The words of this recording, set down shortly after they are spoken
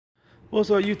What's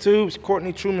up, YouTube's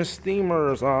Courtney Truman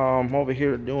Steamers. I'm over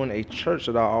here doing a church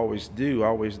that I always do. I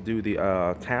always do the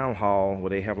town hall where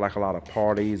they have like a lot of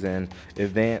parties and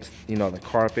events, you know, the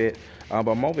carpet. But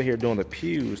I'm over here doing the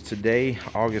pews today,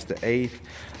 August the 8th.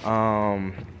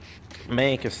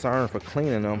 Main concern for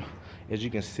cleaning them, as you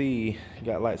can see,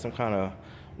 got like some kind of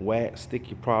wet,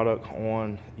 sticky product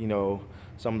on, you know,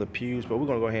 some of the pews. But we're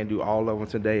gonna go ahead and do all of them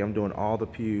today. I'm doing all the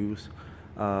pews.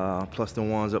 Plus the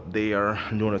ones up there.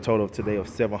 I'm doing a total of today of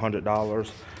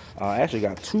 $700. I actually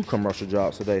got two commercial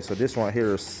jobs today. So this one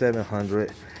here is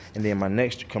 $700, and then my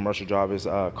next commercial job is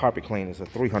carpet cleaning. It's a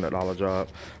 $300 job.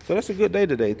 So that's a good day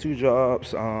today. Two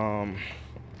jobs,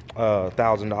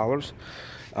 $1,000.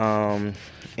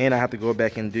 And I have to go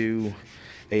back and do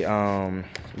a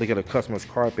look at a customer's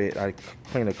carpet I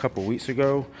cleaned a couple weeks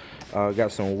ago.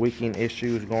 Got some wicking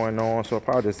issues going on, so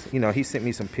probably just, you know, he sent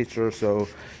me some pictures, so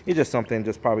it's just something,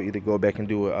 just probably either go back and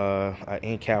do an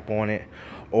end cap on it,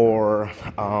 or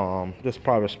just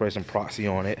probably spray some proxy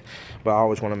on it. But I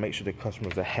always want to make sure the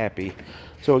customers are happy.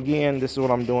 So again, this is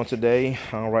what I'm doing today.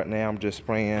 Right now I'm just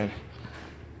spraying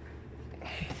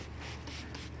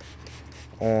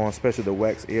on especially the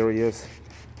wax areas.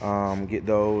 Get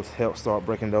those, help start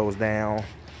breaking those down.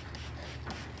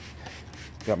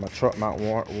 Got my truck mount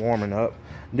warming up.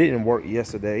 Didn't work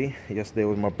yesterday. Yesterday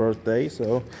was my birthday,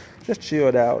 so just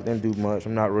chilled out, didn't do much.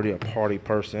 I'm not really a party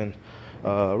person.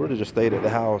 Really just stayed at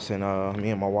the house, and me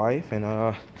and my wife, and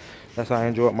that's how I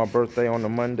enjoyed my birthday on the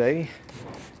Monday.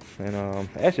 And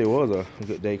actually it was a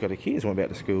good day because the kids went back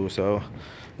to school, so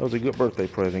it was a good birthday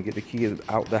present. Get the kids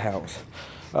out the house.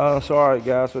 So all right,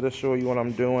 guys, so just show you what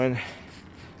I'm doing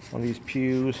on these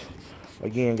pews.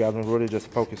 Again, guys, I'm really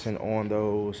just focusing on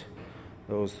those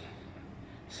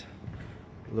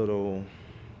little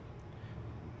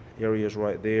areas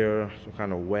right there, some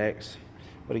kind of wax.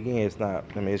 But again, it's not,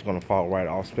 I mean, it's gonna fall right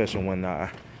off, especially when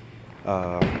I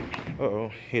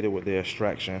hit it with the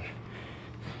extraction.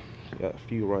 Got a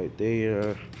few right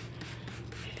there.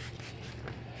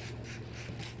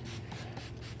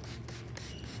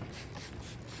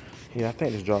 Yeah, I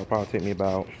think this job will probably take me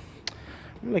about,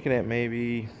 I'm looking at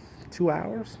maybe 2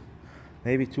 hours,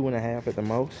 maybe 2.5 at the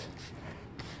most.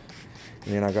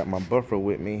 And then I got my buffer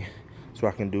with me, so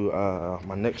I can do,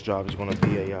 my next job is gonna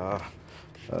be a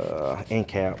end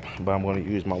cap, but I'm gonna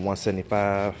use my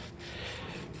 175.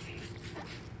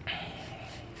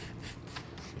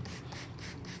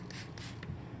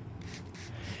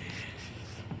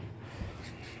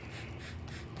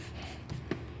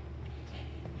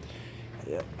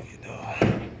 Yep,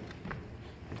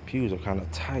 the pews are kind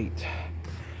of tight.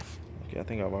 Okay, I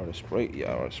think I've already sprayed.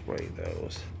 Yeah, I already sprayed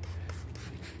those.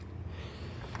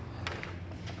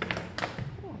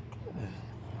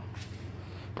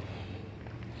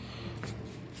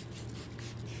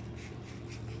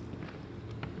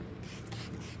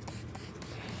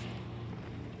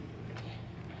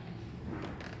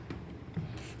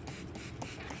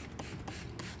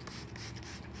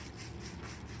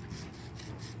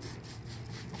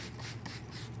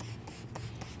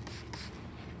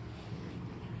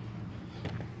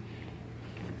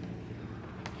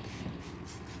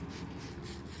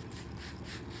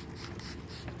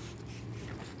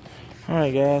 All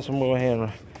right, guys, I'm gonna go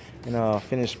ahead and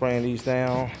finish spraying these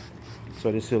down, so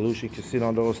this solution can sit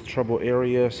on those trouble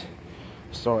areas,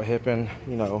 start helping,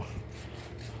 you know,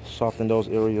 soften those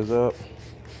areas up,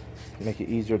 make it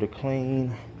easier to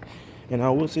clean, and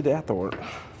we'll see the afterward.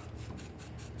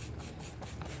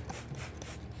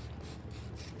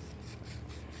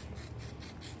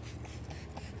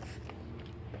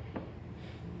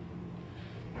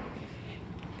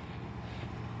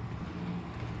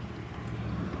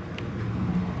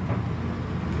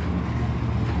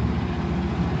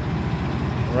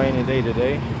 Rainy day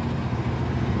today.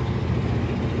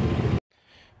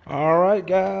 All right,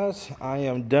 guys, I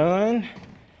am done.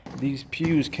 These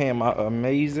pews came out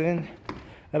amazing,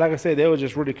 and like I said, they were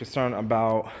just really concerned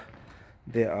about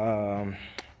the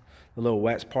little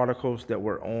wax particles that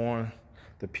were on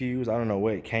the pews. I don't know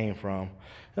where it came from.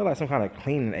 They're like some kind of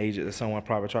cleaning agent that someone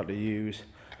probably tried to use.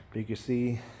 But you can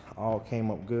see all came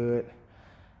up good.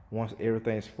 Once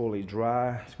everything's fully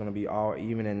dry, it's gonna be all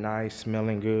even and nice,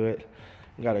 smelling good.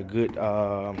 Got a good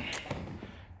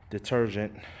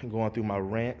detergent going through my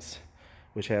rinse,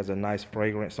 which has a nice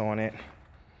fragrance on it.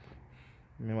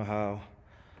 Remember how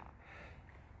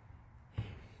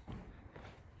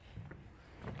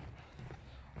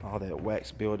all that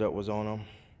wax buildup was on them.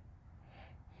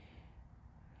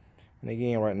 And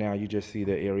again, right now you just see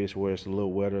the areas where it's a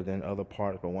little wetter than other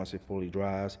parts, but once it fully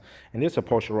dries, and this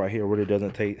upholstery right here really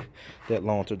doesn't take that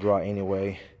long to dry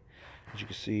anyway. As you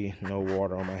can see, no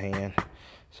water on my hand.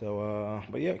 So,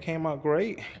 but yeah, it came out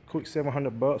great. Quick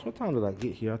 700 bucks. What time did I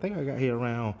get here? I think I got here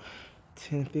around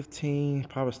 10:15.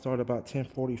 Probably started about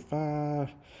 10:45.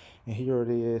 And here it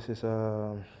is. It's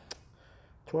 12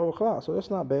 o'clock, so that's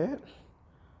not bad.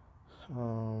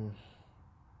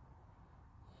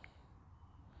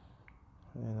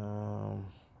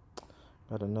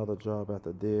 Got another job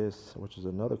after this, which is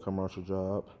another commercial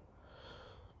job.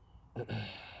 But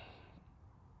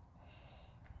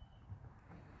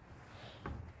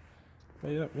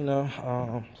yep,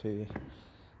 see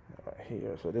right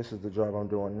here. So this is the job I'm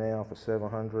doing now for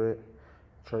 700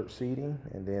 church seating,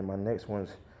 and then my next one's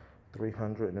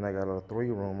 300. And then I got a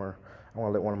 3-roomer. I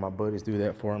want to let one of my buddies do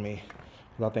that for me.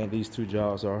 I think these 2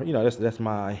 jobs are, that's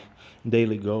my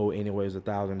daily goal anyways,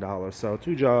 $1,000. So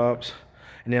 2 jobs,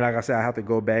 and then like I said, I have to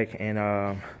go back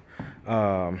and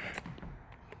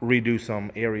redo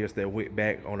some areas that went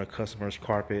back on the customer's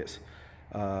carpets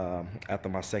after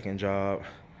my 2nd job.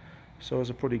 So it's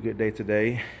a pretty good day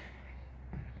today.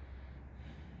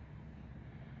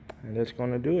 And that's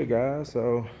gonna do it, guys.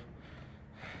 So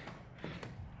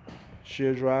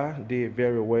shear dry, did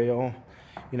very well.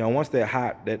 Once that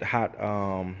hot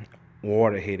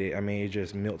water hit it, I mean, it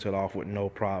just melted off with no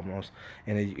problems.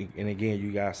 And again,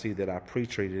 you guys see that I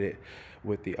pre-treated it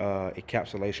with the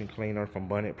encapsulation cleaner from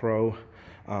Bunnet Pro.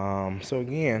 So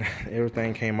again,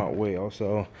 everything came out well.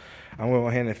 So I'm going to go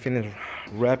ahead and finish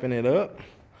wrapping it up.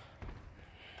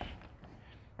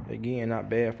 Again, not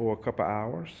bad for a couple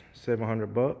hours.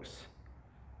 700 bucks.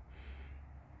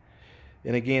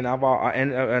 And again,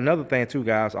 and another thing too,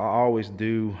 guys, I always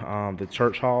do the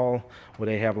church hall where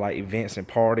they have like events and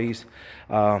parties.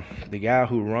 The guy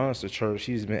who runs the church,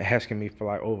 he's been asking me for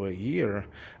like over a year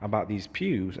about these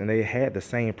pews, and they had the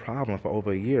same problem for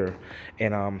over a year.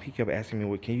 And he kept asking me,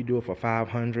 well, can you do it for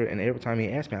 500? And every time he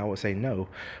asked me, I would say no.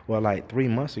 Well, like 3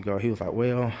 months ago, he was like,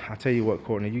 well, I tell you what,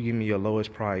 Courtney, you give me your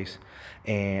lowest price.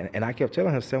 And I kept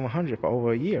telling him 700 for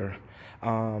over a year.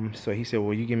 So he said,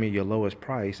 well, you give me your lowest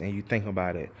price and you think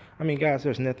about it. I mean, guys,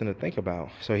 there's nothing to think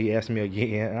about. So he asked me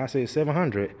again, and I said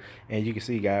 700. And you can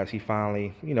see, guys, he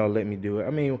finally, let me do it. I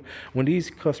mean, when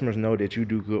these customers know that you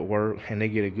do good work and they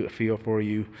get a good feel for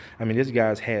you. I mean, this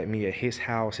guy's had me at his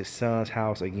house, his son's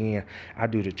house. Again, I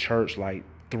do the church like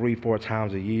 3-4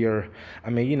 times a year.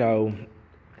 I mean,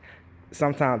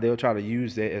 sometimes they'll try to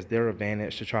use that as their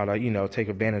advantage to try to, take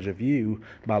advantage of you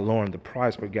by lowering the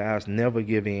price. But guys, never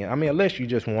give in. I mean, unless you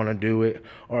just want to do it,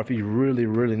 or if you really,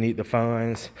 really need the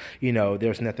funds,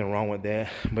 there's nothing wrong with that.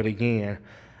 But again,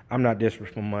 I'm not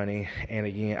desperate for money. And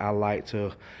again, I like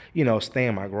to,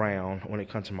 stand my ground when it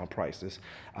comes to my prices.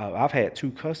 I've had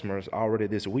 2 customers already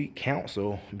this week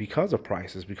cancel because of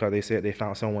prices, because they said they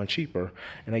found someone cheaper.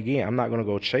 And again, I'm not going to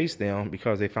go chase them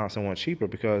because they found someone cheaper,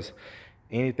 because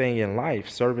anything in life,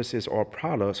 services or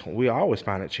products, we always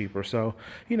find it cheaper. So,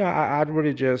 I'd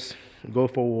really just go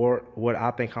for what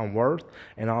I think I'm worth,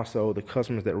 and also the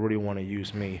customers that really want to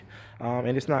use me.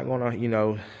 And it's not going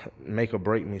to, make or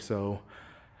break me. So,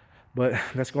 but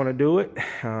that's going to do it.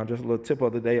 Just a little tip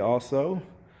of the day also.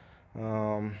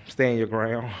 Stand your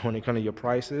ground when it comes to your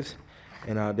prices,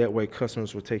 and that way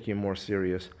customers will take you more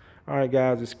serious. All right,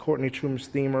 guys, it's Courtney Truman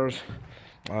Steamers.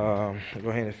 Go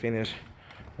ahead and finish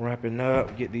wrapping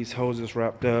up, get these hoses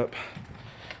wrapped up,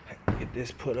 get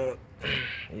this put up.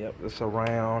 Yep, it's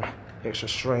around, extra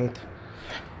strength,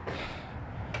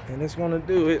 and it's gonna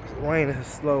do it. Rain has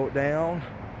slowed down.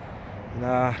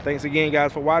 And thanks again,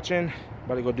 guys, for watching.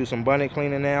 About to go do some bunny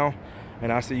cleaning now,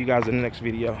 and I'll see you guys in the next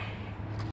video.